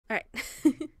All right.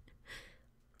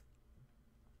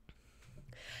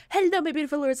 Hello, my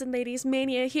beautiful lords and ladies.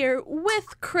 Mania here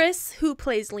with Chris, who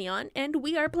plays Leon, and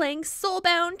we are playing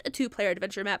SoulBound, a 2-player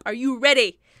adventure map. Are you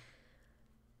ready?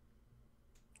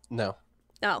 No.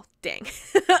 Oh, dang.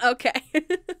 Okay.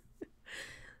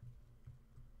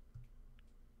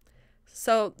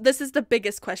 So, this is the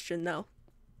biggest question, though.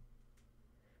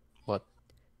 What?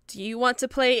 Do you want to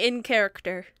play in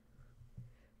character?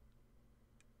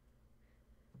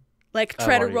 Like, do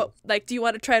you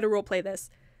want to try to roleplay this?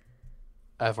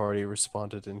 I've already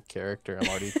responded in character. I'm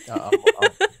already. I'm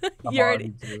You're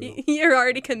already. you're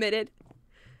already committed.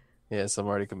 Yes, I'm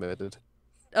already committed.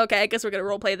 Okay, I guess we're gonna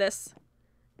roleplay this.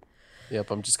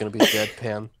 Yep, I'm just gonna be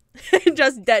deadpan.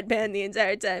 Just deadpan the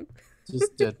entire time.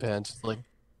 Just deadpan, just like,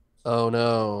 oh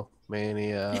no,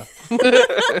 mania.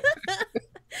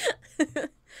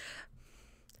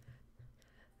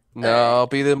 No, All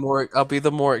right. I'll be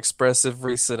the more expressive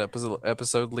recent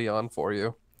episode Leon for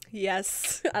you.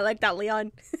 Yes, I like that,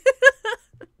 Leon.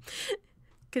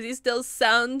 Because he still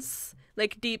sounds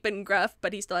like deep and gruff,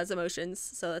 but he still has emotions,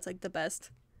 so that's like the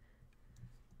best.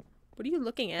 What are you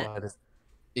looking at? But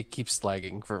it keeps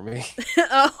lagging for me.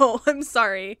 Oh, I'm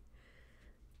sorry.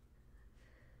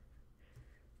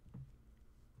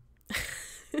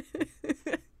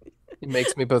 It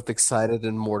makes me both excited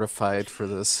and mortified for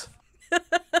this,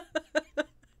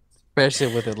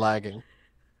 especially with it lagging.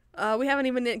 We haven't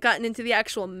even gotten into the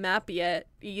actual map yet,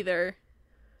 either.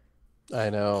 I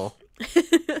know.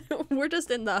 We're just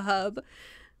in the hub.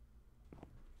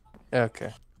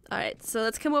 Okay. Alright, so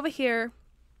let's come over here.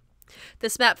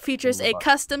 This map features a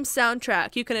custom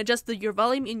soundtrack. You can adjust your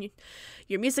volume in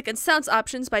your music and sounds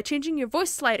options by changing your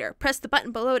voice slider. Press the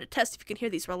button below to test if you can hear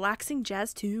these relaxing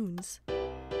jazz tunes.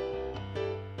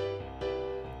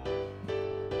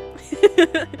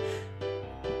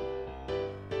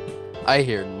 I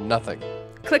hear nothing.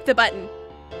 Click the button.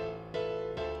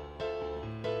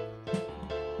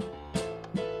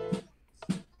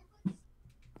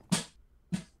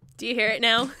 Do you hear it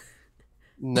now?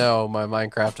 No, my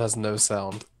Minecraft has no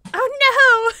sound.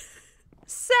 Oh no!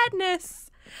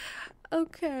 Sadness!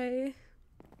 Okay.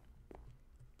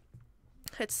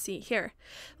 Let's see here.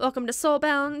 Welcome to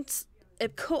SoulBound, a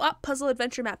co-op puzzle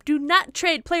adventure map. Do not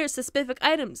trade players to specific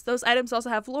items. Those items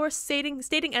also have lore stating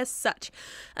as such.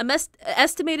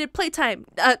 Estimated playtime.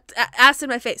 Ass in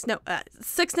my face. No,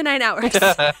 6 to 9 hours.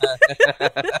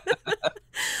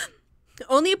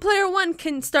 Only player 1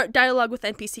 can start dialogue with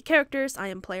NPC characters. I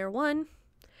am player 1.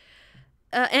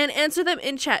 And answer them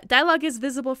in chat. Dialogue is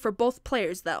visible for both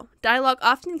players, though. Dialogue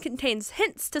often contains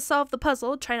hints to solve the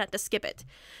puzzle. Try not to skip it.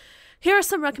 Here are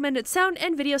some recommended sound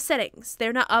and video settings.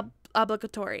 They're not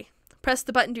obligatory. Press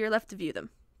the button to your left to view them.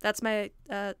 That's my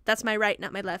right,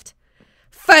 not my left.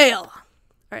 Fail!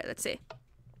 Alright, let's see.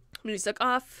 Music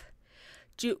off.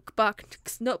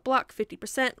 Jukebox note block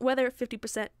 50%. Weather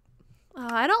 50%. Oh,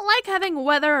 I don't like having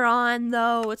weather on,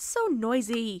 though. It's so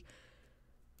noisy.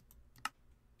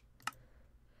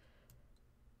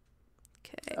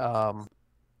 Okay. Um,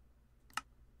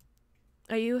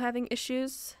 Are you having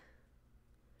issues?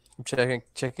 I'm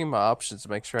checking my options to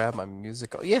make sure I have my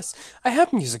music on. Yes, I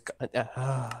have music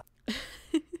on.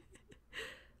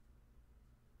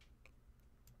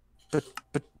 But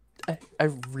I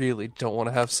really don't want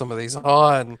to have some of these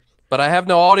on. But I have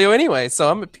no audio anyway, so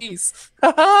I'm at peace.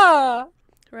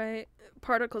 Right.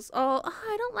 Particles. Oh,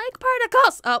 I don't like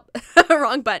particles. Oh,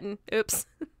 wrong button. Oops.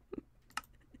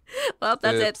 Well,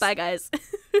 that's it. Bye, guys.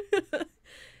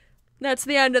 That's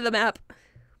the end of the map.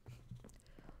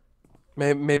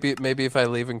 Maybe if I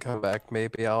leave and come back,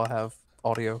 maybe I'll have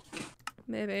audio.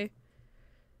 Maybe.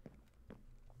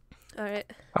 All right.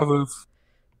 I'll move.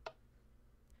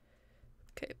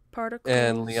 Okay, particles.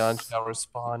 And Leon shall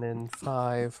respawn in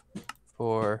 5,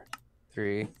 4,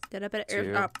 3, Did I better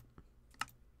 2. up?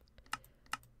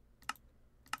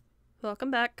 Welcome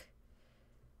back.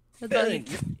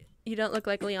 You don't look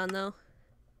like Leon though.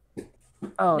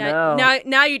 Oh no!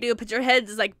 Now you do, but your head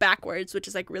is like backwards, which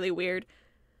is like really weird.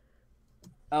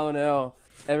 Oh no!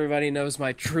 Everybody knows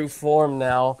my true form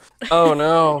now. Oh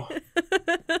no!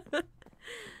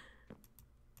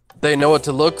 They know what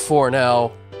to look for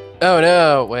now. Oh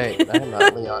no! Wait, I'm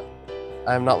not Leon.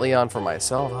 I'm not Leon for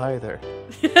myself either.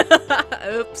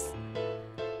 Oops.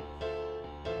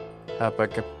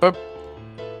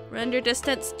 Render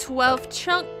distance 12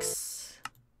 chunks.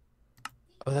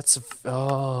 Oh, that's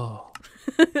oh.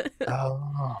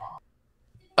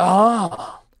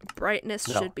 Oh. Brightness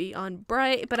should be on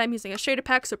bright, but I'm using a shader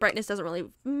pack, so brightness doesn't really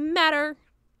matter.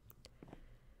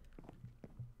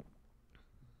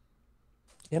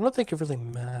 Yeah, I don't think it really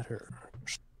matters.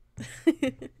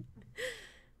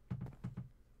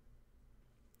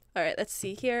 All right, let's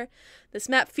see here. This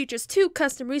map features 2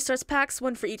 custom resource packs,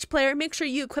 one for each player. Make sure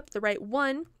you equip the right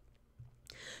one.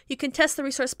 You can test the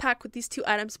resource pack with these 2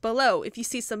 items below. If you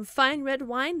see some fine red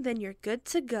wine, then you're good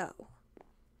to go.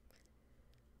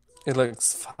 It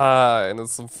looks fine.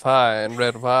 It's some fine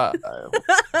red wine.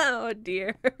 Oh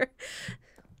dear.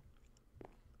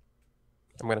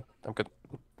 I'm good.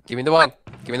 Give me the wine.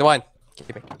 Give me the wine.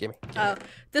 Give me. Oh,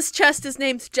 this chest is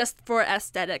named just for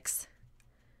aesthetics.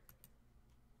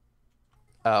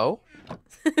 Oh.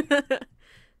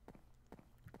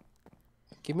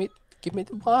 Give me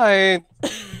the wine.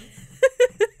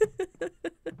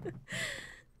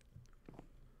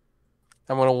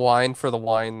 I'm gonna whine for the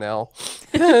wine now.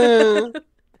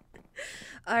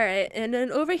 Alright, and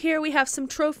then over here we have some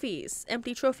trophies.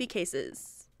 Empty trophy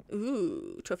cases.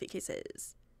 Ooh, trophy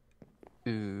cases.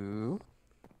 Ooh.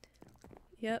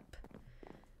 Yep.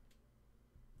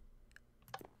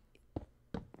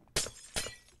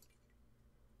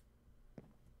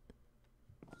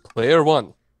 Player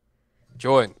 1,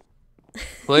 join.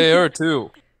 Player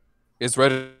 2 is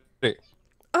ready.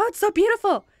 Oh, it's so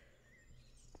beautiful.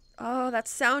 Oh, that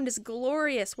sound is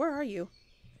glorious. Where are you?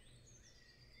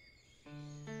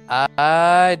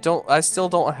 I still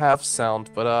don't have sound,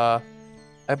 but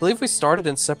I believe we started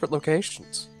in separate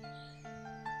locations.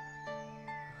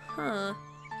 Huh.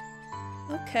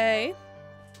 Okay.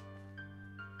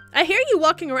 I hear you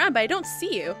walking around, but I don't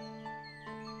see you.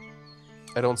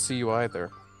 I don't see you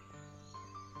either.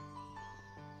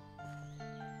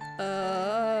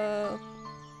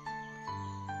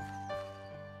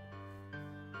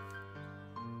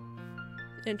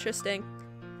 Interesting.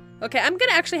 Okay, I'm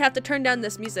gonna actually have to turn down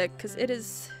this music because it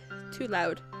is too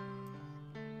loud.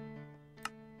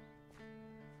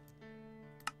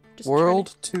 Just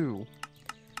World 2.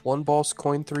 1 boss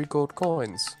coin, 3 gold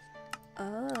coins.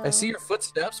 Oh. I see your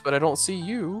footsteps, but I don't see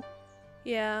you.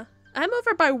 Yeah. I'm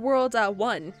over by World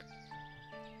 1.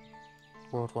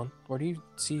 World 1? Where do you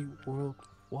see World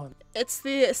 1? It's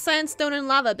the sandstone and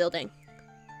lava building.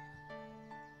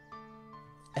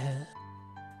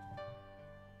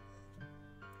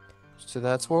 So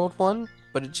that's World 1?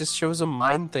 But it just shows a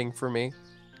mine thing for me.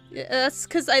 Yeah, that's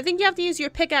because I think you have to use your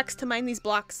pickaxe to mine these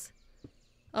blocks.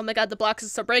 Oh my god, the blocks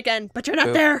is so breaking, but you're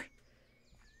not there!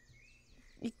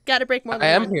 You gotta break more than one.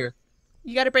 I am here.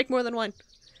 You gotta break more than one.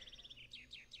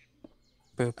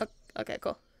 Boop. Okay,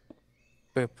 cool.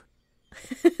 Boop.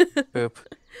 Boop.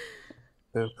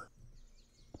 Boop.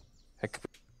 Heck.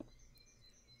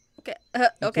 Okay,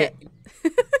 okay.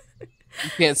 You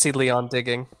can't see Leon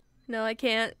digging. No, I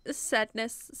can't.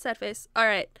 Sadness. Sad face.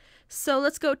 Alright, so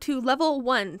let's go to level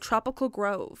 1, Tropical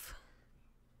Grove.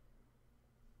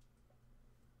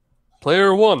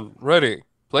 Player 1, ready.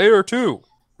 Player 2,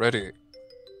 ready.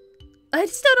 I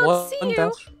still don't see you.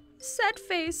 Dash. Sad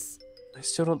face. I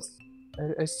still don't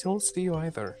see you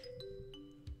either.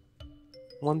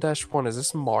 1-1, is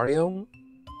this Mario?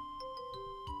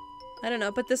 I don't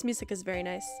know, but this music is very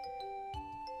nice.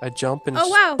 I jump and Oh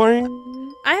wow! Boing.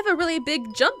 I have a really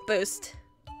big jump boost.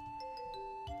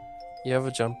 You have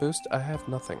a jump boost? I have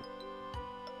nothing.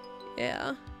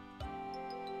 Yeah.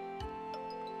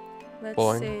 Let's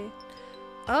Boing. see.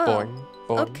 Oh. Boing,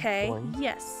 boing, Okay. boing.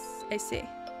 Yes, I see.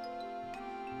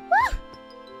 Woo!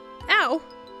 Ow.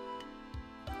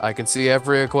 I can see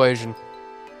every equation.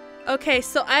 Okay,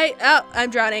 so I'm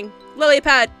drowning. Lily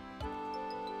pad.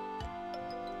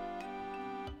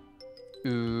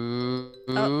 Ooh.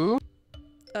 Oh.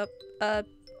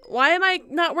 Why am I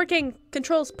not working?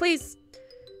 Controls, please.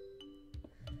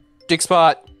 Dig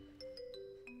spot.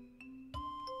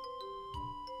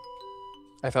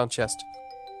 I found chest.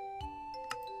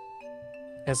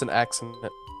 Has an axe in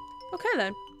it. Okay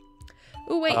then.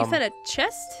 Ooh, wait, you found a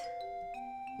chest?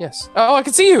 Yes. Oh, I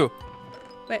can see you!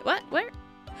 Wait, what? Where?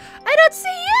 I don't see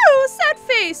you! Sad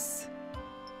face!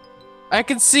 I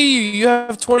can see you! You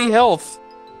have 20 health!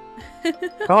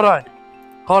 Hold on.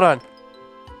 Hold on.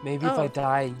 Maybe if Oh. I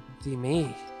die, you can see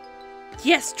me.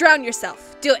 Yes, drown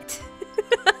yourself. Do it.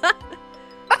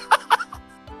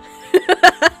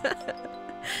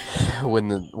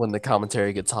 When the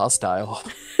commentary gets hostile.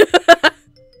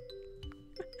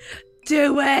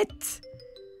 Do it!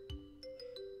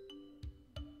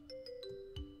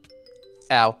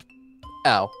 Ow.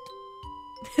 Ow.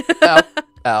 Ow.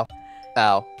 Ow.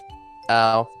 Ow.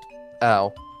 Ow.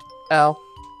 Ow. Ow.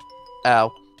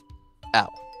 Ow. Ow.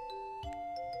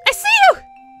 I see you!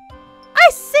 I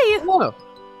see you! Whoa.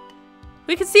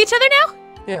 We can see each other now?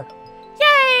 Yeah.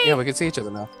 Yay! Yeah, we can see each other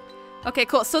now. Okay,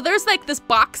 cool. So there's like this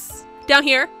box down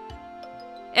here.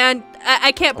 And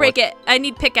I can't break it. I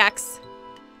need pickaxe.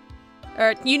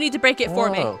 Or you need to break it for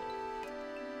me. Oh.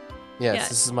 Yes, Yeah.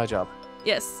 this is my job.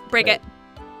 Yes, break Wait. it.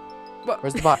 Whoa.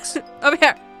 Where's the box? Over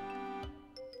here.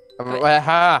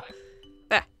 Ha!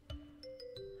 Ah.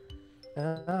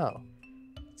 Oh.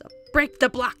 So break the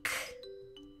block.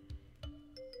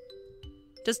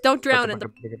 Just don't drown in the...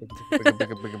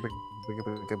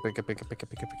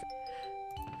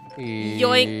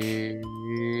 Yoink.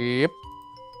 Yep.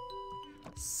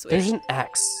 Sweet. There's an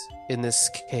axe in this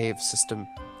cave system.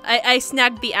 I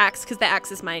snagged the axe because the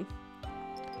axe is mine.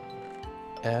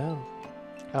 Oh.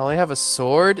 I only have a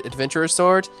sword, adventurer's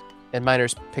sword, and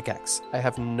miner's pickaxe. I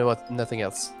have nothing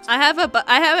else. I have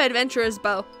an adventurer's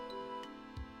bow.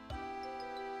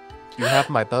 You have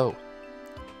my bow.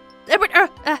 You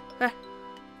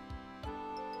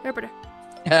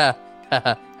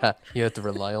have to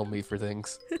rely on me for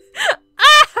things.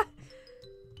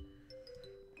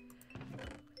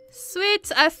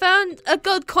 Sweet, I found a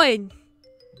gold coin.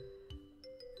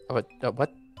 What?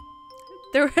 What?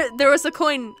 There was a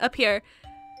coin up here.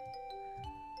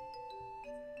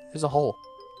 There's a hole.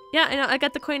 Yeah, I know. I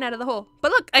got the coin out of the hole.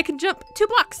 But look, I can jump 2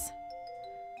 blocks.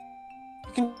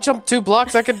 You can jump 2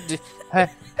 blocks. I can. Hey.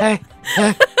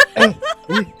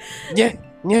 Yeah.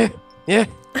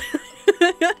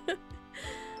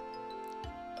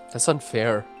 That's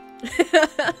unfair.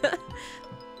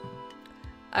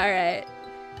 All right.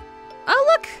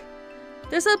 Oh look,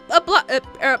 there's a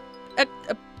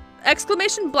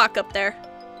exclamation block up there.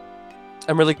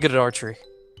 I'm really good at archery.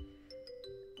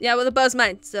 Yeah, well the bow's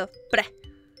mine. So, Brr.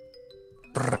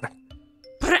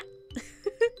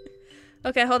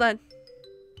 Okay, hold on.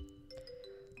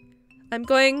 I'm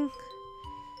going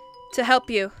to help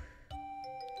you.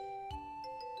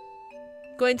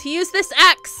 Going to use this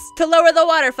axe to lower the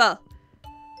waterfall.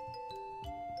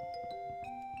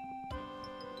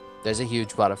 There's a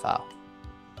huge waterfall.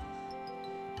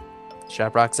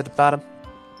 Sharp rocks at the bottom.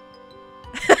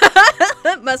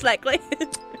 Most likely.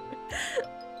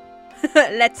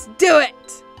 Let's do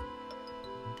it.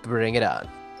 Bring it on.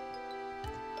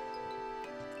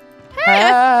 Hey,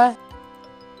 I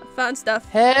found stuff.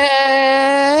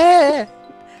 Hey!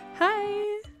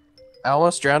 Hi. I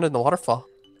almost drowned in the waterfall.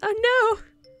 Oh no.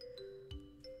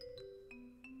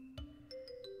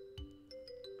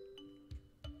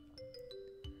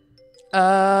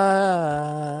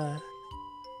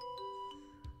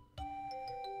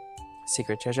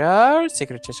 Secret treasure,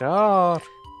 secret treasure. Are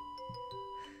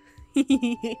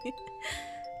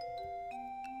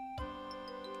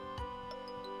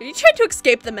you trying to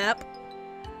escape the map?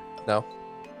 No.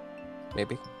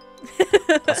 Maybe.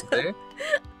 Possibly.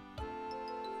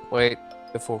 Wait,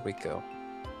 before we go.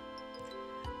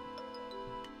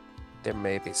 There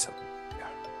may be some.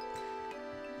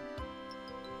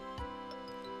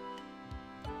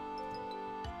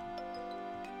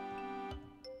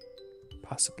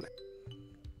 Possibly.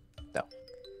 No.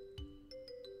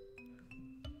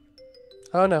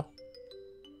 Oh no.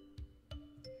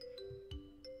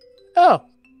 Oh!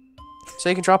 So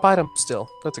you can drop items still.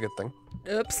 That's a good thing.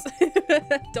 Oops.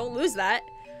 Don't lose that.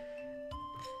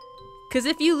 Because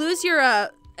if you lose your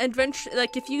adventure,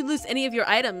 like if you lose any of your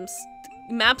items,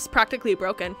 map's practically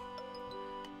broken.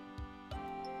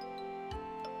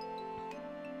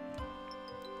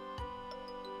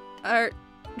 Art.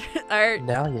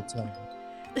 Now you tell me.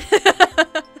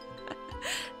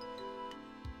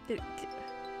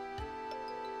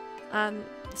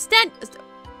 Stand.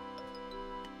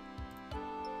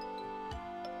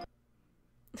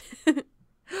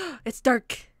 It's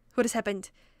dark. What has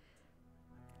happened?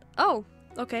 Oh,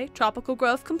 okay. Tropical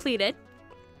growth completed.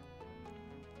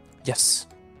 Yes.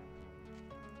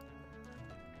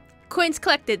 Coins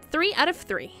collected. 3 out of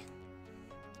 3.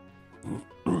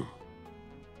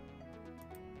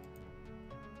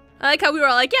 I like how we were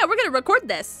all like, yeah, we're gonna record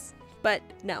this. But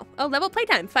no. Oh, level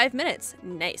playtime. 5 minutes.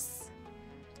 Nice.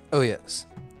 Oh, yes.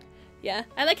 Yeah.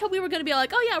 I like how we were gonna be all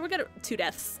like, oh yeah, we're gonna 2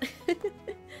 deaths.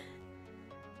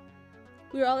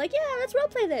 We were all like, yeah, let's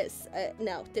roleplay this.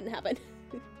 No, didn't happen.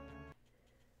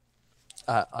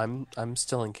 I'm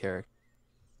still in character.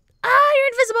 Ah, you're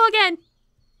invisible again.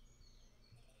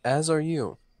 As are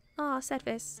you. Oh, sad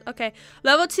face. Okay.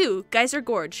 Level 2, Geyser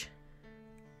Gorge.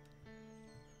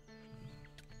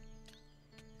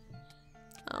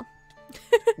 Oh.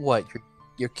 What?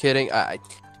 You're kidding? I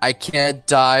can't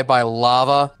die by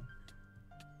lava.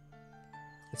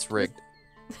 It's rigged.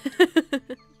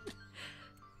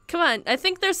 Come on, I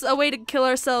think there's a way to kill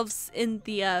ourselves in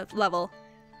the level.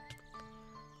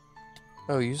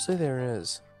 Oh, usually there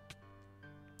is.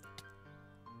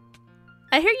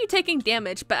 I hear you taking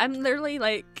damage, but I'm literally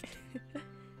like...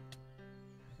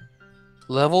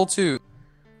 Level 2.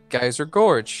 Geyser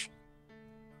Gorge.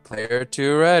 Player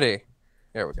 2 ready.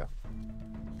 There we go.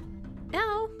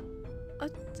 Ow.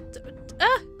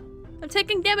 I'm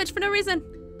taking damage for no reason.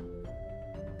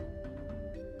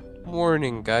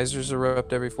 Warning, geysers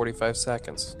erupt every 45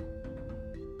 seconds.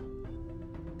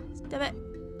 Stop it.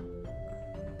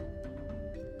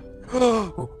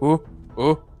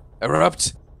 Oh,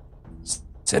 erupt!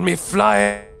 Send me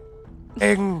flying!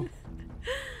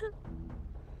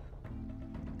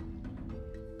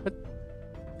 But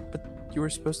you were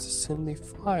supposed to send me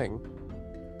flying.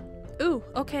 Ooh,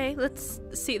 okay, let's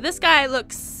see. This guy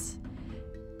looks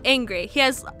angry. He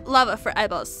has lava for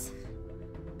eyeballs.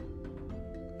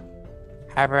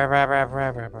 How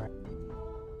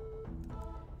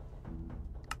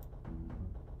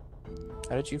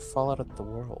did you fall out of the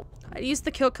world? I used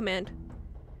the kill command.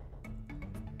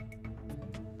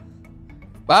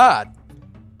 Bad!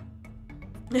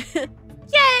 Yay!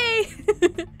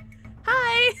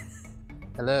 Hi!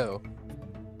 Hello.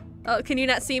 Oh, can you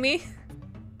not see me?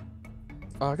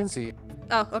 Oh, I can see you.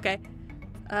 Oh, okay.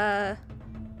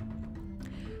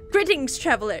 Greetings,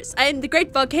 travelers. I am the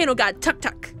great volcano god Tuk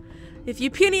Tuk. If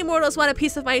you puny mortals want a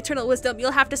piece of my eternal wisdom,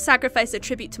 you'll have to sacrifice a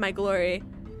tribute to my glory.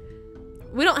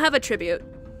 We don't have a tribute.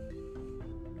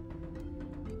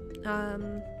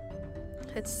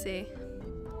 Let's see.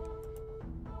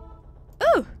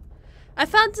 Ooh! I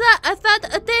found a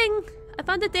thing! I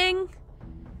found a thing.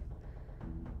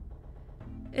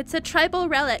 It's a tribal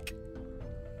relic.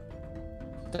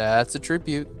 That's a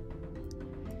tribute.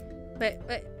 Wait.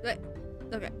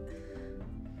 Okay.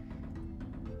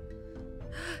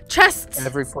 Chests!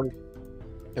 Every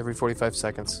 45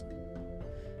 seconds.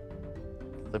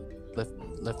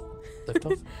 Lift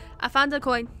off. I found a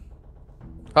coin.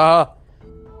 Ah!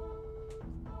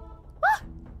 Ah!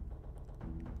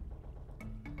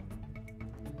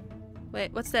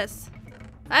 Wait, what's this?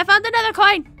 I found another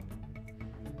coin!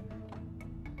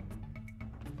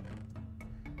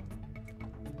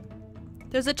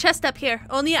 There's a chest up here.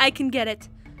 Only I can get it.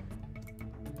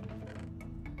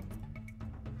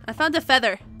 I found a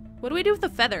feather. What do we do with a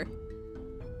feather?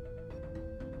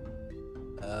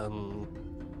 I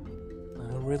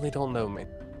really don't know, man.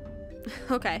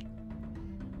 Okay.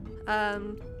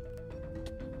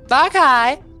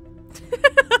 Okay.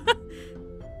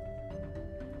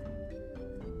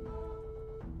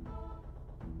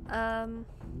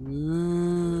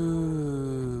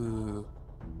 Ooh.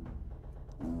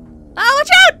 Oh, watch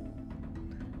out!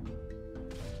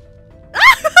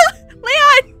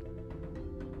 Leon!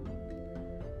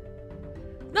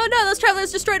 No, those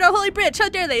travelers destroyed our holy bridge. How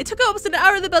dare they? It took almost an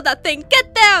hour to build that thing.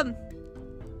 Get them!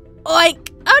 Oink!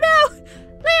 Oh no!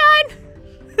 Leon!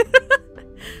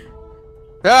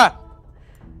 Ah!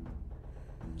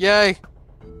 Yay!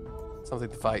 Something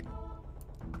to fight.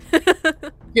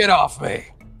 Get off me!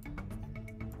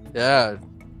 Yeah.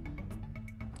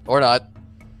 Or not.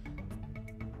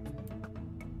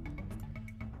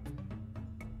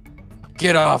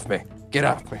 Get off me! Get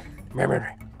off me!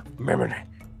 Remember.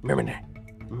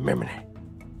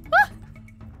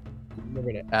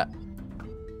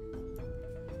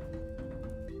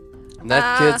 And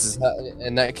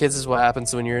that kids is what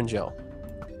happens when you're in jail.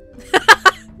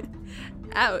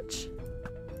 Ouch.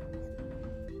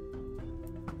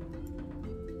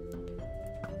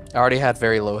 I already had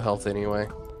very low health anyway.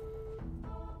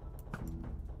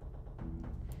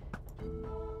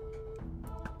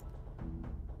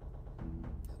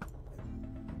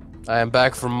 I am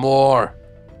back for more.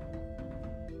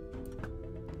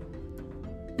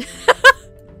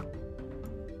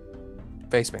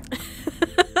 Face me.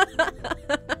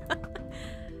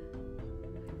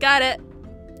 Got it.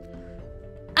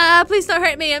 Please don't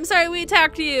hurt me. I'm sorry we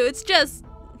attacked you. It's just...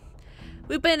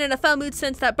 We've been in a foul mood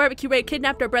since that barbecue raid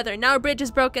kidnapped our brother. Now our bridge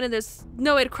is broken and there's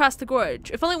no way to cross the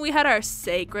gorge. If only we had our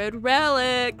sacred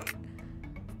relic.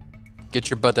 Get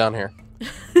your butt down here.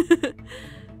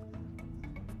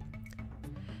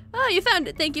 Oh, you found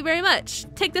it. Thank you very much.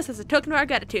 Take this as a token of our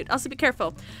gratitude. Also be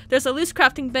careful. There's a loose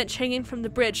crafting bench hanging from the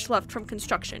bridge left from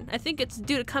construction. I think it's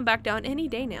due to come back down any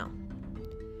day now.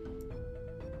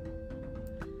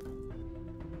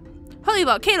 Holy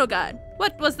volcano god.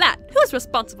 What was that? Who's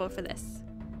responsible for this?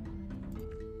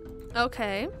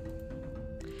 Okay.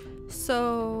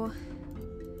 So...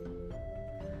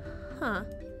 Huh.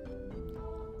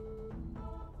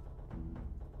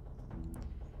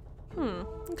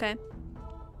 Okay.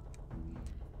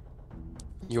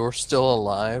 You're still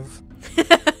alive?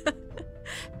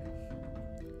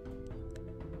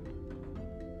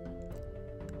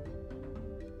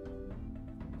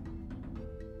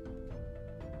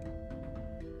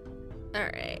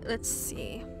 Alright, let's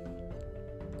see.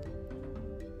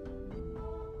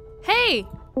 Hey!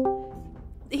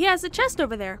 He has a chest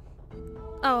over there.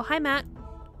 Oh, hi, Matt.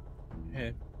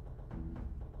 Hey.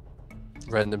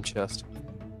 Random chest.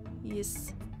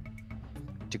 Yes.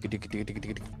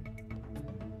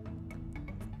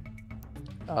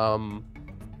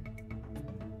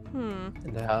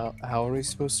 And how are we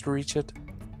supposed to reach it?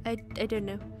 I don't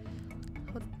know.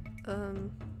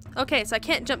 Okay, so I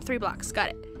can't jump 3 blocks. Got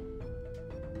it.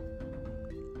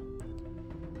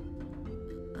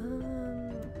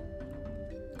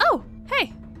 Oh,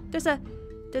 hey, there's a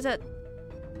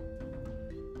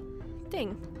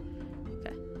thing.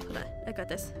 Okay, hold on. I got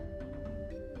this.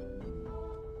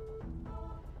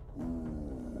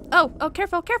 Oh,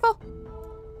 careful, careful.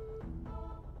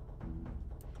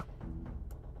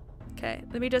 Okay,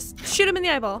 let me just shoot him in the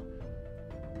eyeball.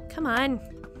 Come on.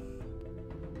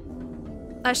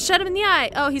 Shut him in the eye.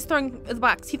 Oh, he's throwing the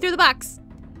box. He threw the box.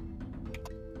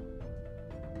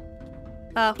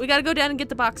 We gotta go down and get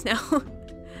the box now.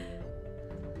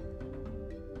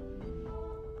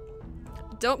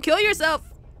 Don't kill yourself.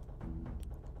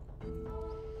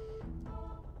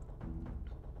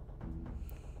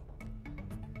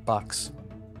 Box.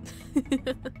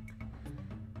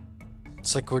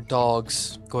 It's like we're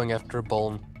dogs going after a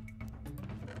bone.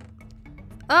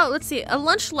 Oh, let's see. A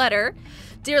lunch letter.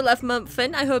 Dear Left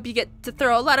Muffin, I hope you get to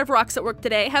throw a lot of rocks at work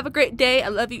today. Have a great day. I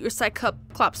love you, your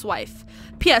Cyclops wife.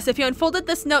 P.S. If you unfolded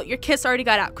this note, your kiss already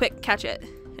got out. Quick, catch it.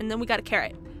 And then we got a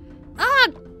carrot. Ah!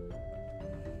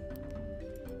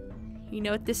 You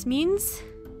know what this means?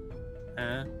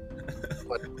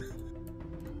 What?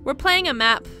 We're playing a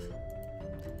map.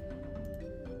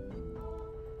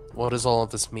 What does all of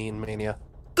this mean, Mania?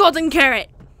 Golden carrot!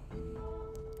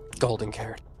 Golden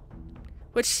carrot.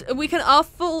 Which we can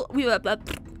offer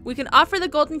the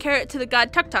golden carrot to the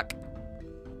god Tuk Tuk.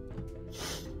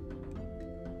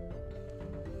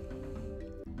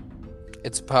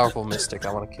 It's a powerful mystic.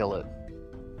 I want to kill it.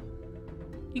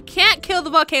 You can't kill the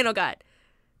volcano god.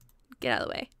 Get out of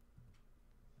the way.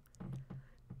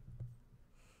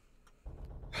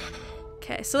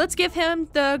 Okay, so let's give him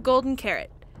the golden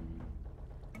carrot.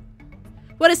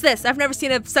 What is this? I've never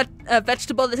seen such a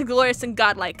vegetable that's glorious and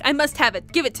godlike. I must have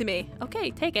it. Give it to me. Okay,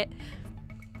 take it.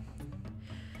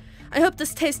 I hope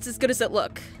this tastes as good as it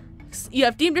looks. You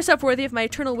have deemed yourself worthy of my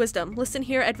eternal wisdom. Listen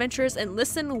here, adventurers, and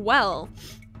listen well.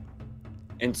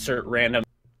 Insert random.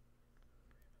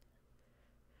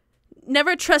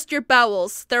 Never trust your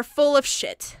bowels. They're full of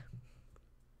shit.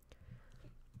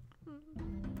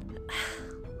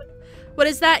 What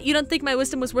is that? You don't think my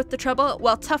wisdom was worth the trouble?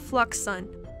 Well, tough luck, son.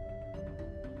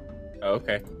 Oh,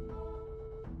 okay.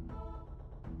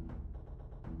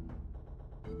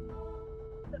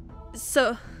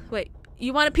 So, wait.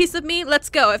 You want a piece of me?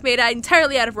 Let's go. I've made it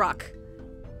entirely out of rock.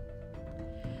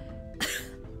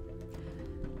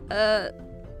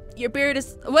 Your beard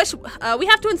is... What? We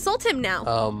have to insult him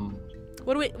now.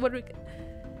 What do we...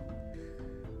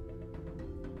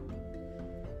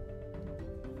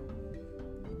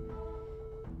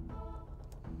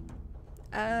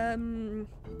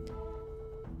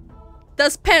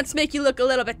 Those pants make you look a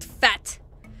little bit fat.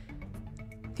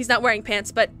 He's not wearing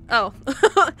pants, but... Oh.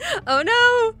 Oh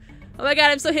no! Oh my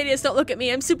god, I'm so hideous. Don't look at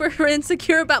me. I'm super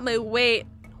insecure about my weight.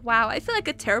 Wow, I feel like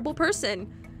a terrible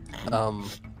person.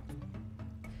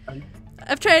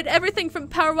 I've tried everything from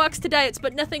power walks to diets,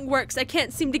 but nothing works. I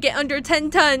can't seem to get under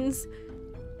 10 tons.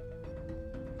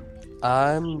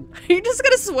 Are you just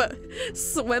gonna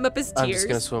swim up his tears? I'm just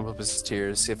gonna swim up his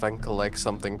tears, see if I can collect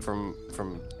something from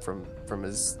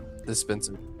his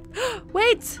dispenser.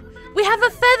 Wait! We have a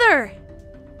feather!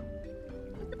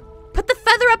 Put the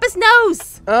feather up his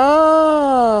nose!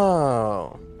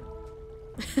 Oh!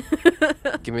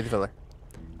 Give me the feather.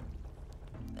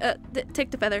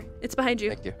 Take the feather. It's behind you.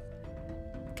 Thank you.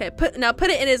 Okay, now put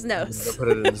it in his nose. Put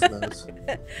it in his nose.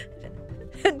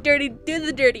 Do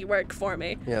the dirty work for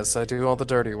me. Yes, I do all the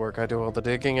dirty work. I do all the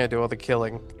digging. I do all the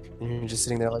killing. And you're just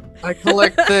sitting there like, I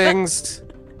collect things.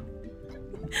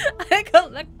 I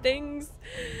collect things.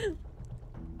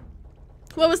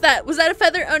 What was that? Was that a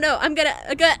feather? Oh no! I'm gonna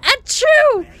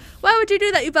achoo! Why would you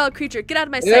do that, you foul creature? Get out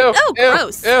of my sight! Ew, Oh, ew,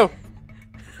 gross! Ew.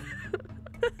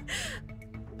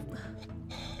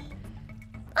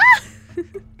 Ah!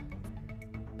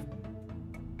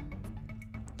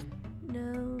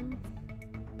 No.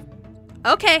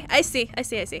 Okay, I see.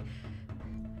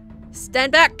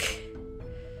 Stand back.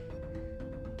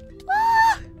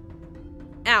 Ah!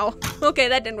 Ow. Okay,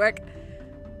 that didn't work.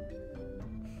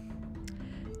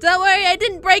 Don't worry, I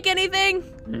didn't break anything.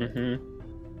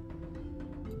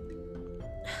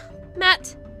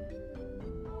 Matt,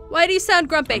 why do you sound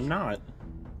grumpy? I'm not.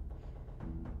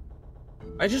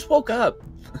 I just woke up.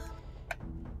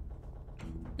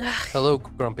 Hello,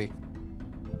 Grumpy.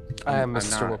 I am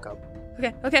Mr. not. Woke Up.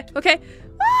 Okay.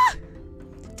 Ah!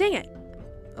 Dang it.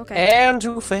 Okay. And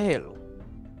you fail.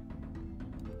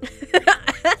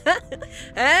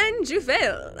 And you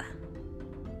fail.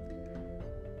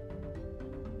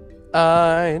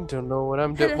 I don't know what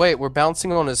I'm doing. Wait, we're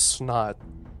bouncing on his snot.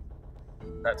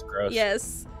 That's gross.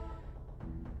 Yes.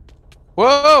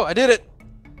 Whoa, I did it.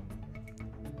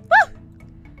 Woo!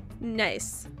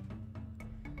 Nice.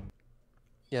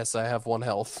 Yes, I have 1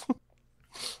 health.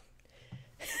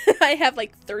 I have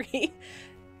like 3.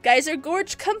 Geyser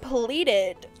Gorge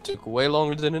completed. Took way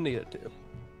longer than it needed to.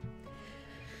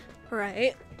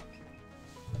 Right.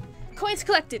 Coins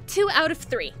collected, 2 out of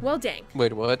 3. Well, dang.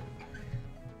 Wait, what?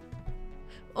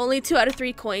 Only 2 out of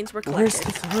 3 coins were Where's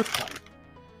collected. the 3rd one?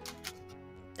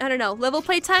 I don't know. Level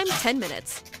play time, 10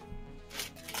 minutes.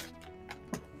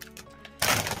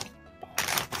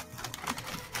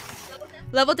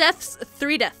 Level deaths,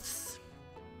 3 deaths.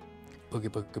 Boogie,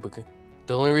 boogie, boogie.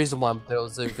 The only reason why there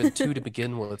was even 2 to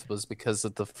begin with was because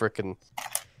of the frickin'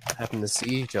 having to see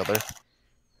each other.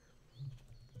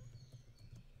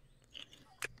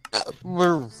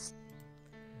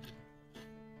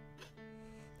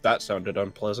 That sounded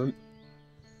unpleasant.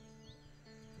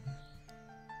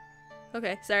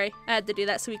 Okay, sorry. I had to do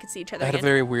that so we could see each other I had a again.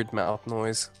 very weird mouth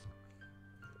noise.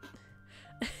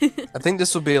 I think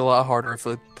this would be a lot harder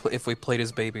if we played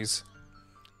as babies.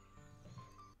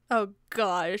 Oh,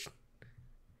 gosh.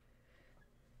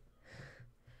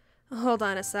 Hold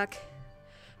on a sec.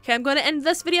 Okay, I'm going to end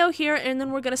this video here, and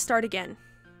then we're going to start again.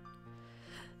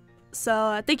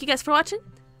 So, thank you guys for watching.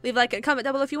 Leave a like and comment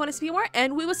down below if you want to see more,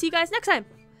 and we will see you guys next time.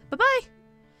 Bye-bye!